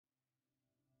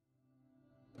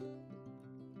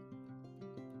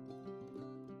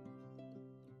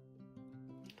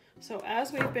So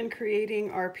as we've been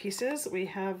creating our pieces, we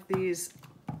have these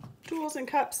tools and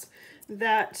cups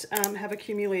that have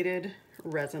accumulated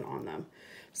resin on them.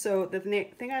 So the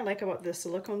thing I like about the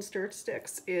silicone stir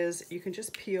sticks is you can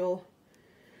just peel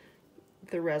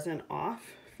the resin off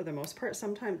for the most part.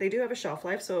 Sometimes they do have a shelf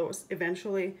life, so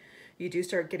eventually you do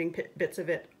start getting bits of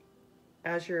it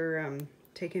as you're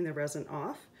taking the resin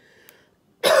off.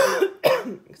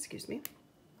 Excuse me.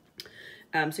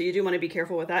 So you do want to be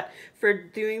careful with that. For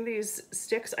doing these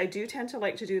sticks, I do tend to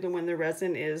like to do them when the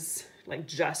resin is like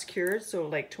just cured, so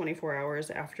like 24 hours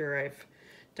after I've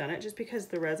done it, just because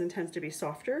the resin tends to be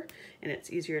softer and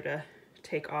it's easier to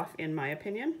take off, in my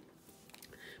opinion.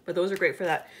 But those are great for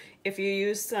that. If you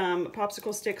use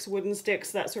popsicle sticks, wooden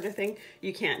sticks, that sort of thing,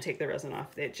 you can't take the resin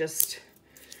off. It just,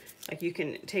 like, you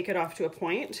can take it off to a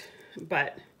point,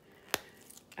 but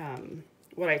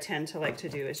what I tend to like to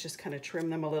do is just kind of trim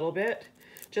them a little bit,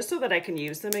 just so that I can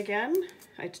use them again.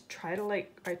 I try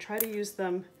to use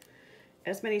them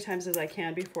as many times as I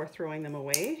can before throwing them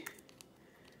away.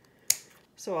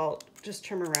 So I'll just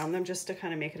trim around them just to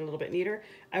kind of make it a little bit neater.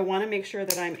 I want to make sure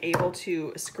that I'm able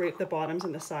to scrape the bottoms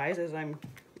and the sides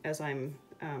as I'm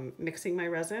mixing my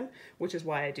resin, which is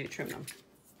why I do trim them.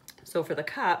 So for the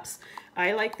cups,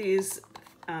 I like these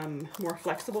more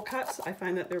flexible cups. I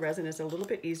find that the resin is a little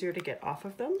bit easier to get off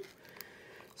of them.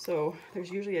 So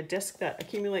there's usually a disc that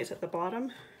accumulates at the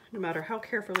bottom, no matter how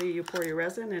carefully you pour your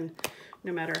resin and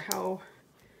no matter how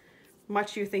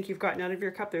much you think you've gotten out of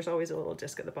your cup, there's always a little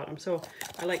disc at the bottom. So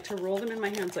I like to roll them in my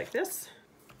hands like this,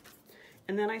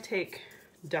 and then I take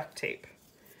duct tape.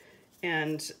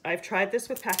 And I've tried this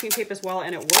with packing tape as well,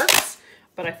 and it works,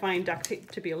 but I find duct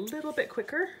tape to be a little bit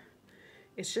quicker.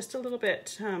 It's just a little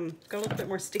bit, got a little bit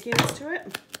more stickiness to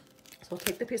it. So I'll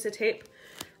take the piece of tape,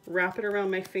 wrap it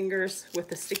around my fingers with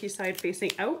the sticky side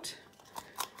facing out,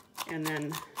 and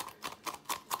then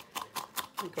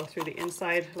go through the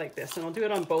inside like this. And I'll do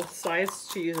it on both sides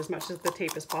to use as much of the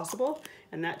tape as possible.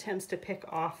 And that tends to pick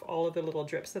off all of the little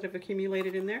drips that have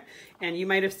accumulated in there. And you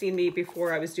might have seen me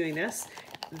before I was doing this.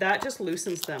 That just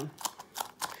loosens them.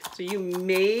 So you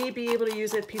may be able to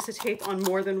use a piece of tape on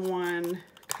more than one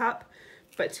cup,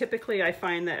 but typically I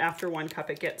find that after one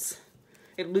cup it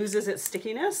loses its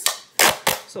stickiness.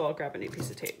 So I'll grab a new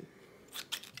piece of tape.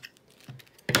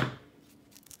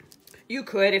 You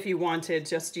could, if you wanted,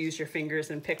 just use your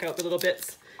fingers and pick out the little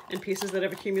bits and pieces that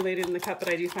have accumulated in the cup,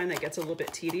 but I do find that gets a little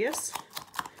bit tedious.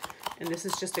 And this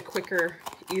is just a quicker,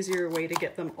 easier way to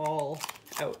get them all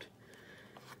out.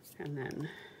 And then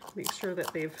make sure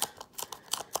that they've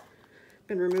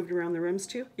been removed around the rims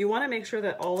too. You want to make sure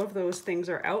that all of those things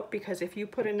are out, because if you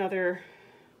put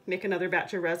make another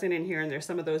batch of resin in here and there's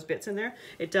some of those bits in there,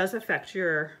 it does affect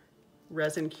your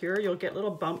resin cure. You'll get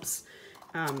little bumps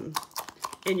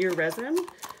in your resin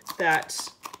that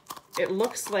it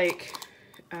looks like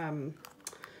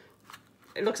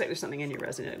there's something in your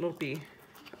resin. It'll be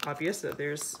obvious that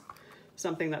there's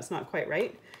something that's not quite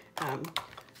right.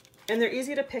 And they're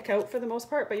easy to pick out for the most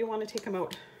part, but you want to take them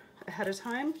out ahead of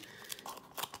time,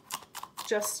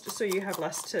 just so you have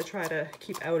less to try to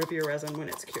keep out of your resin when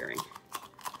it's curing.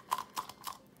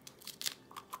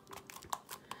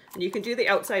 And you can do the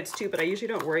outsides too, but I usually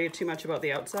don't worry too much about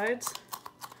the outsides,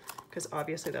 because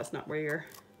obviously that's not where you're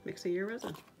mixing your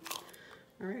resin.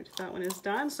 All right, that one is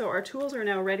done. So our tools are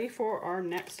now ready for our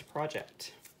next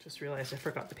project. Just realized I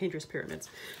forgot the painter's pyramids.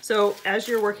 So as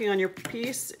you're working on your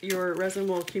piece, your resin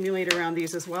will accumulate around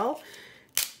these as well.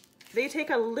 They take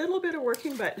a little bit of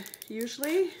working, but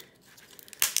usually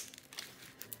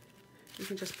you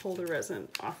can just pull the resin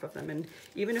off of them. And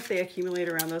even if they accumulate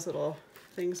around those little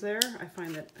things there, I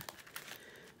find that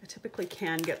I typically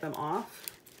can get them off.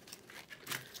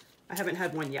 I haven't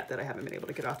had one yet that I haven't been able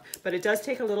to get off, but it does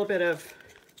take a little bit of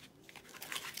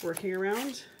working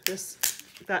around.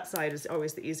 That side is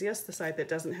always the easiest, the side that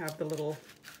doesn't have the little,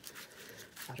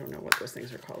 I don't know what those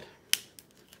things are called.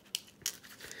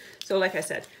 So like I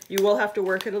said, you will have to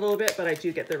work it a little bit, but I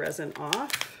do get the resin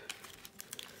off.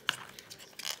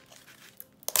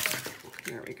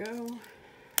 There we go.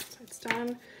 That side's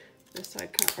done. This side,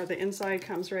 or the inside,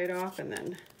 comes right off, and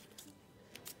then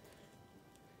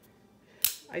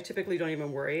I typically don't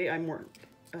even worry. I'm more,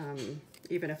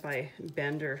 even if I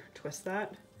bend or twist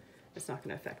that, it's not going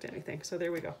to affect anything. So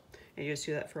there we go. And you just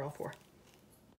do that for all four.